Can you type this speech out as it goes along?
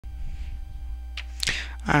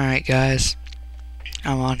Alright guys,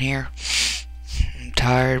 I'm on here. I'm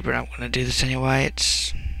tired, but I'm gonna do this anyway.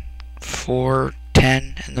 It's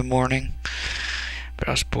 4:10 in the morning, but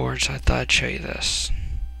I was bored, so I thought I'd show you this.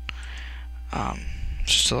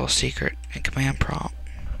 Just a little secret in command prompt.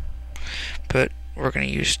 But we're gonna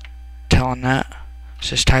use telnet.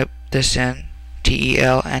 So just type this in,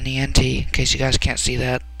 TELNENT, in case you guys can't see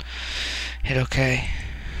that. Hit OK.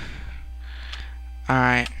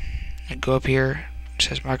 Alright, and go up here. It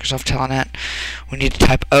says Microsoft Telnet. We need to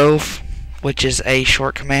type O, which is a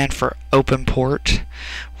short command for open port,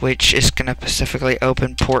 which is going to specifically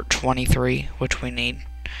open port 23, which we need.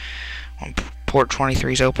 When port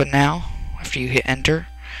 23 is open now, after you hit enter,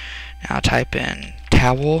 now type in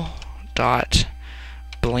towel.blinken,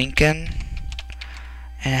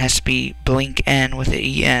 and it has to be blinken with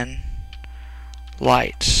the EN,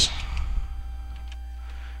 lights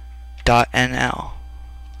 .nl.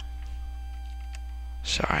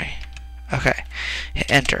 Sorry. Okay. Hit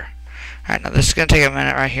enter. Alright, now this is gonna take a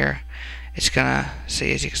minute right here. It's gonna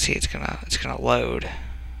see, as you can see, it's gonna load.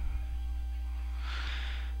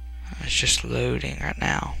 It's just loading right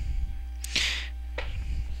now.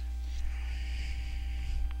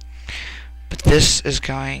 But this is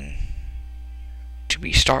going to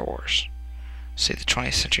be Star Wars. See, the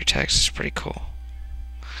 20th century text is pretty cool.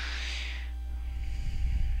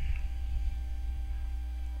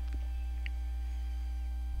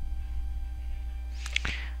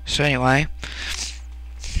 So anyway,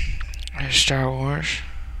 there's Star Wars.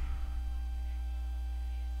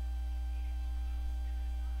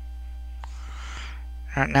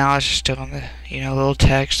 Right now it's just doing the, little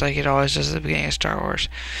text like it always does at the beginning of Star Wars.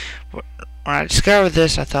 When I discovered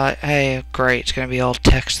this, I thought, hey, great, it's going to be all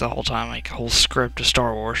text the whole time, like a whole script of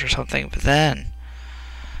Star Wars or something. But then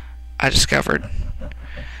I discovered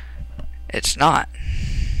it's not.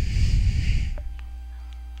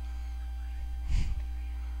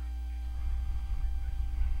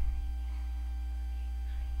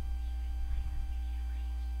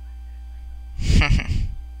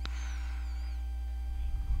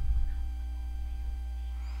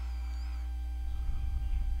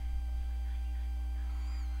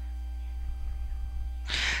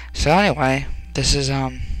 So anyway, this is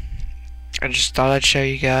I just thought I'd show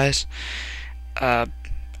you guys.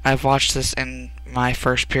 I've watched this in my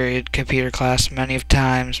first period computer class many of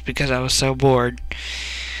times because I was so bored.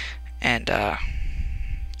 And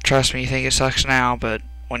trust me, you think it sucks now, but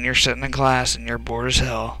when you're sitting in class and you're bored as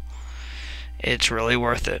hell, it's really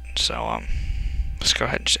worth it. So let's go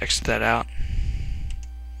ahead and just exit that out.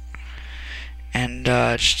 And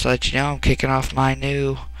just to let you know, I'm kicking off my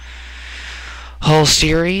new whole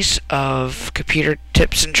series of computer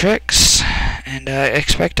tips and tricks, and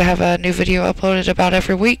expect to have a new video uploaded about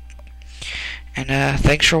every week. And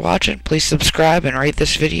thanks for watching. Please subscribe and rate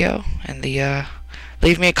this video, and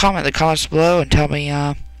leave me a comment in the comments below and tell me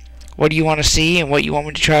what you want to see and what you want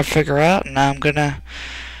me to try to figure out, and I'm gonna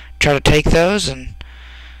try to take those and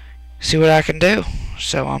see what I can do.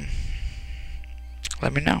 So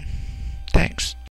let me know. Thanks.